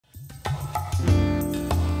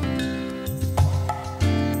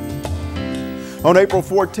On April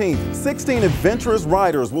 14th, 16 adventurous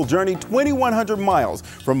riders will journey 2,100 miles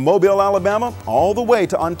from Mobile, Alabama, all the way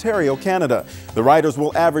to Ontario, Canada. The riders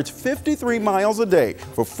will average 53 miles a day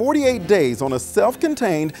for 48 days on a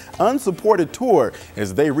self-contained, unsupported tour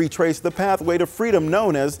as they retrace the pathway to freedom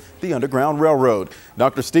known as the Underground Railroad.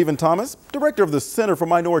 Dr. Stephen Thomas, director of the Center for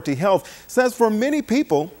Minority Health, says for many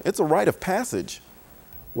people, it's a rite of passage.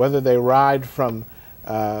 Whether they ride from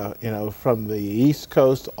from the East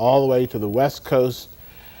Coast all the way to the West Coast,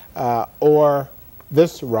 or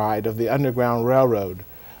this ride of the Underground Railroad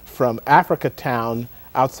from Africa Town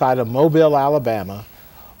outside of Mobile, Alabama,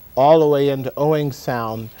 all the way into Owings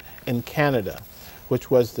Sound in Canada, which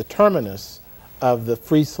was the terminus of the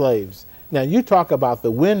free slaves. Now, you talk about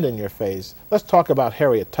the wind in your face. Let's talk about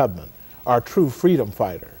Harriet Tubman, our true freedom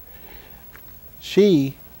fighter.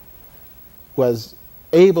 She was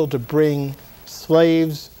able to bring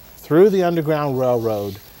slaves through the Underground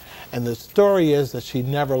Railroad, and the story is that she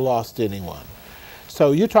never lost anyone.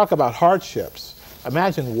 So you talk about hardships.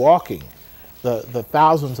 Imagine walking the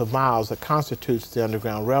thousands of miles that constitutes the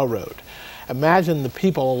Underground Railroad. Imagine the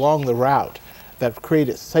people along the route that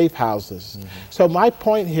created safe houses. Mm-hmm. So my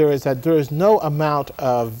point here is that there is no amount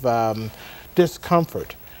of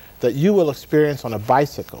discomfort that you will experience on a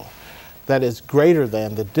bicycle that is greater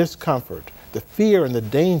than the discomfort, the fear and the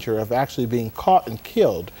danger of actually being caught and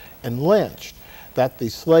killed and lynched that the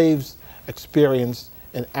slaves experienced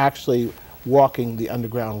in actually walking the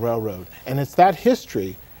Underground Railroad. And it's that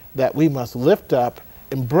history that we must lift up,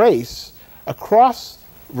 embrace across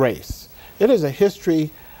race. It is a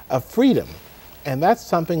history of freedom, and that's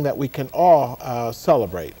something that we can all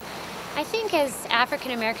celebrate. I think as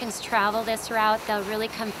African Americans travel this route, they'll really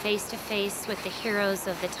come face to face with the heroes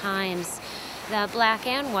of the times, the black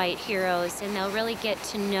and white heroes, and they'll really get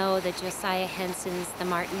to know the Josiah Hensons, the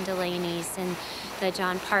Martin Delaney's, and the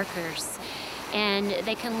John Parkers. And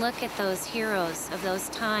they can look at those heroes of those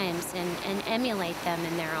times and emulate them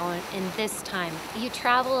in this time. You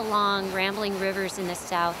travel along rambling rivers in the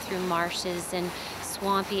South through marshes and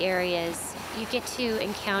swampy areas. You get to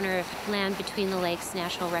encounter Land Between the Lakes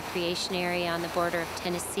National Recreation Area on the border of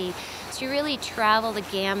Tennessee. So you really travel the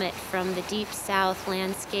gamut from the deep South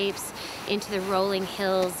landscapes into the rolling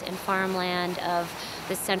hills and farmland of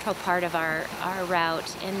the central part of our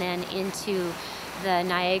route, and then into the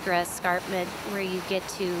Niagara Escarpment, where you get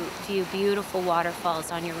to view beautiful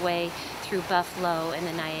waterfalls on your way through Buffalo and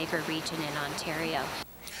the Niagara region in Ontario.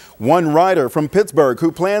 One rider from Pittsburgh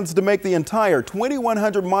who plans to make the entire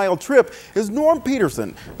 2,100-mile trip is Norm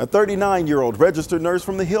Peterson, a 39-year-old registered nurse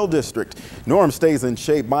from the Hill District. Norm stays in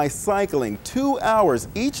shape by cycling 2 hours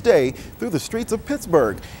each day through the streets of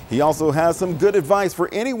Pittsburgh. He also has some good advice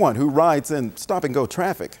for anyone who rides in stop-and-go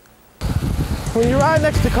traffic. When you ride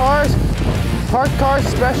next to cars, parked cars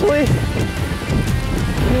especially,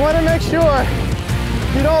 you want to make sure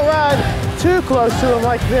you don't ride too close to them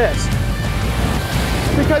like this.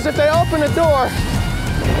 Because if they open the door,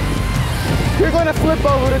 you're going to flip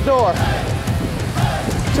over the door.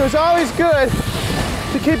 So it's always good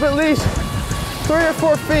to keep at least 3 or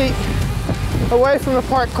 4 feet away from the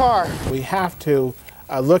parked car. We have to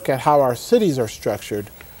look at how our cities are structured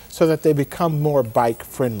so that they become more bike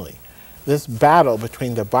friendly. This battle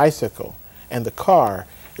between the bicycle and the car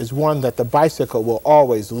is one that the bicycle will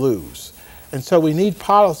always lose. And so we need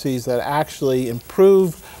policies that actually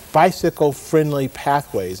improve bicycle-friendly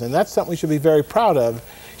pathways, and that's something we should be very proud of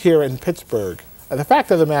here in Pittsburgh. The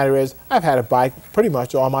fact of the matter is, I've had a bike pretty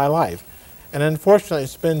much all my life, and unfortunately it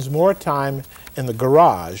spends more time in the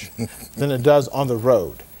garage than it does on the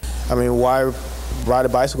road. I mean, why ride a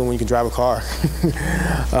bicycle when you can drive a car?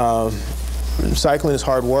 Cycling is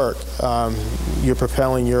hard work.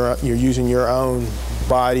 You're using your own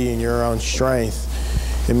body and your own strength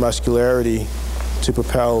and muscularity to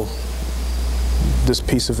propel this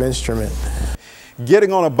piece of instrument.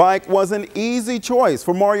 Getting on a bike was an easy choice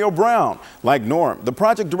for Mario Brown. Like Norm, the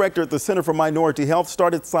project director at the Center for Minority Health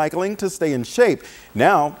started cycling to stay in shape.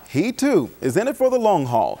 Now, he too is in it for the long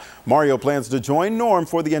haul. Mario plans to join Norm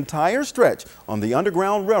for the entire stretch on the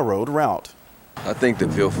Underground Railroad route. I think the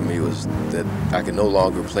appeal for me was that I could no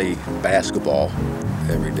longer play basketball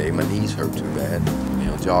every day. My knees hurt too bad.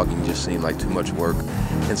 You know, jogging just seemed like too much work,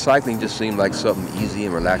 and cycling just seemed like something easy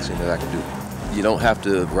and relaxing that I could do. You don't have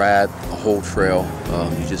to ride a whole trail.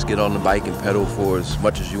 You just get on the bike and pedal for as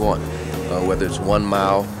much as you want, whether it's 1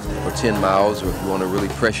 mile or 10 miles, or if you want to really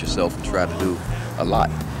press yourself and try to do a lot.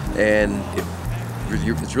 And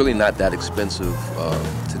it's really not that expensive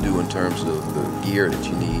to do in terms of the gear that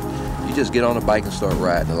you need. You just get on a bike and start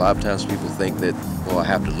riding. A lot of times people think that, well, I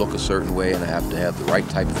have to look a certain way and I have to have the right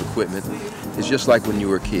type of equipment. It's just like when you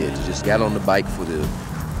were a kid. You just got on the bike for the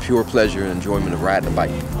pure pleasure and enjoyment of riding a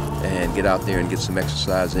bike, and get out there and get some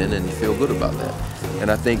exercise in, and you feel good about that.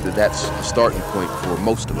 And I think that that's a starting point for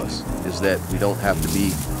most of us, is that we don't have to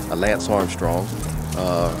be a Lance Armstrong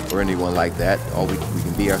or anyone like that. We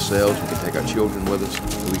can be ourselves, we can take our children with us,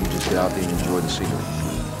 and we can just get out there and enjoy the scenery.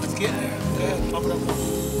 Let's get there.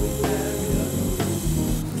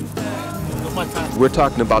 We're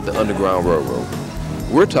talking about the Underground Railroad.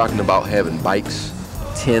 We're talking about having bikes,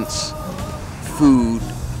 tents, food,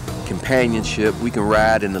 companionship. We can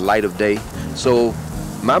ride in the light of day. So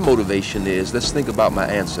my motivation is, let's think about my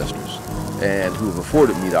ancestors and who have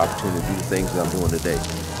afforded me the opportunity to do the things that I'm doing today.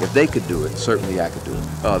 If they could do it, certainly I could do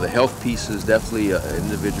it. The health piece is definitely an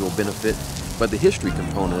individual benefit, but the history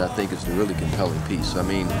component, I think, is the really compelling piece. I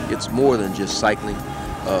mean, it's more than just cycling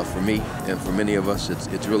for me and for many of us.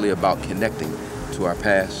 It's really about connecting to our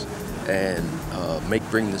past and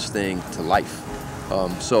bring this thing to life.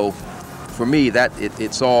 So for me,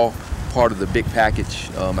 it's all part of the big package.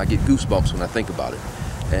 I get goosebumps when I think about it.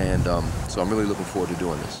 And so I'm really looking forward to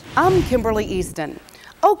doing this. I'm Kimberly Easton.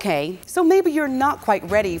 Okay, so maybe you're not quite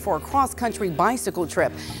ready for a cross-country bicycle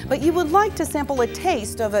trip, but you would like to sample a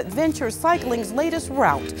taste of Adventure Cycling's latest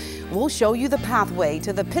route. We'll show you the pathway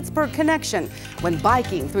to the Pittsburgh Connection when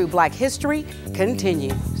Biking Through Black History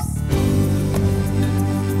continues.